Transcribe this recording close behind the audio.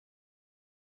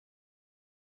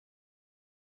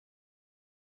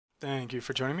Thank you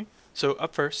for joining me. So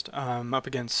up first, I'm up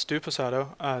against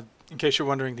StuPasado. In case you're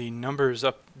wondering, the numbers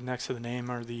up next to the name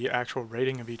are the actual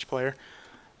rating of each player.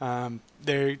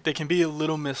 They can be a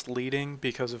little misleading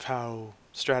because of how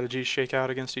strategies shake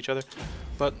out against each other.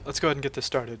 But let's go ahead and get this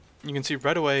started. You can see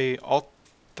right away all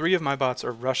three of my bots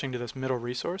are rushing to this middle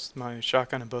resource, my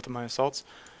shotgun and both of my assaults.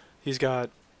 He's got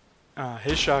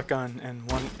his shotgun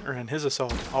and his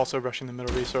assault also rushing the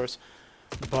middle resource.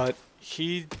 But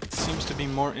he seems to be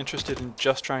more interested in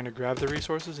just trying to grab the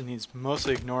resources, and he's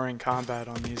mostly ignoring combat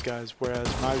on these guys, whereas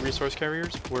my resource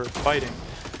carriers were fighting,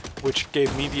 which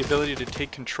gave me the ability to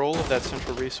take control of that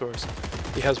central resource.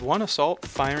 He has one assault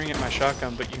firing at my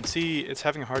shotgun, but you can see it's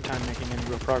having a hard time making any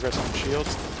real progress on the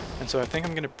shields, and so I think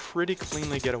I'm going to pretty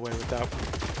cleanly get away with that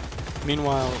one.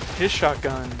 Meanwhile, his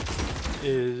shotgun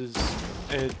is...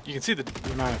 you can see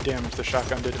the amount of damage the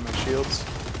shotgun did to my shields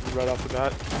right off the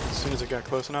bat as soon as it got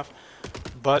close enough,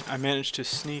 but I managed to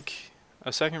sneak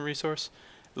a second resource.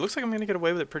 It looks like I'm going to get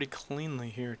away with it pretty cleanly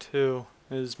here too.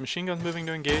 His machine gun's moving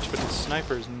to engage, but his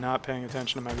sniper is not paying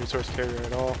attention to my resource carrier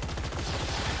at all,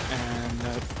 and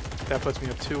that puts me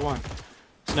up 2-1.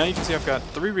 So now you can see I've got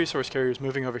 3 resource carriers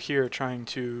moving over here trying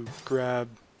to grab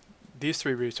these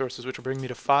 3 resources, which will bring me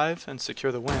to 5 and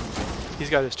secure the win. He's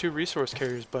got his 2 resource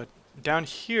carriers, but down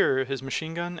here his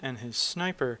machine gun and his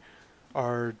sniper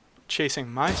are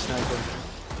chasing my sniper,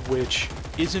 which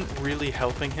isn't really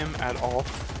helping him at all.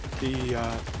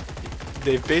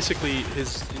 They've basically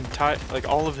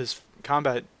all of his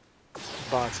combat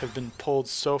bots have been pulled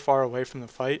so far away from the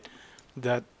fight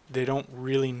that they don't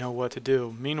really know what to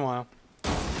do. Meanwhile,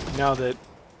 now that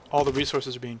all the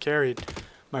resources are being carried,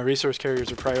 my resource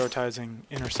carriers are prioritizing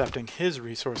intercepting his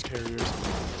resource carriers,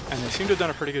 and they seem to have done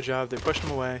a pretty good job. They pushed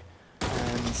him away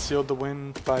and sealed the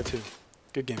win 5-2.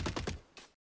 Good game.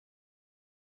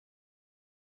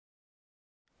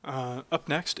 Up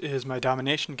next is my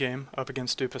domination game up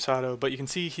against StuPasado, but you can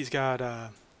see he's got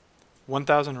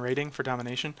 1000 rating for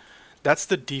domination. That's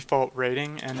the default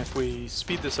rating, and if we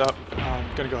speed this up, I'm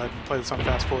going to go ahead and play this on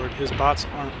fast forward. His bots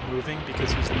aren't moving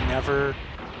because he's never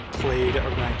played a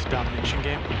ranked domination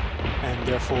game, and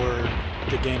therefore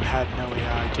the game had no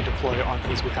AI to deploy on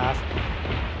his behalf.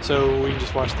 So we can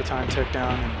just watch the time tick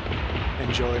down and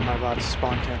enjoy my bots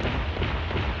spawn camping.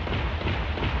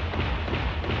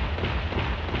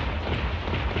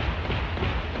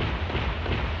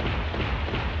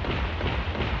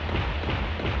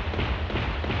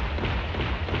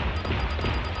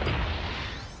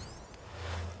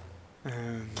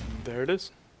 And there it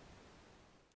is.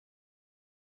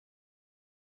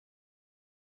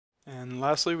 And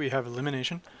lastly, we have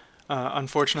elimination.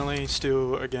 Unfortunately,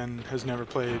 Stu, again, has never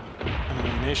played an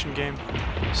elimination game,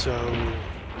 so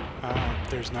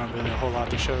there's not really a whole lot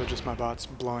to show, just my bots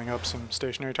blowing up some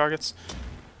stationary targets.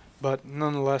 But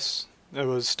nonetheless, it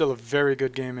was still a very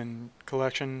good game in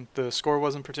collection. The score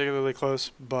wasn't particularly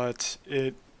close, but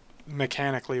it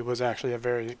mechanically was actually a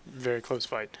very, very close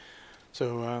fight.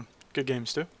 So, good game,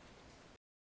 Stu.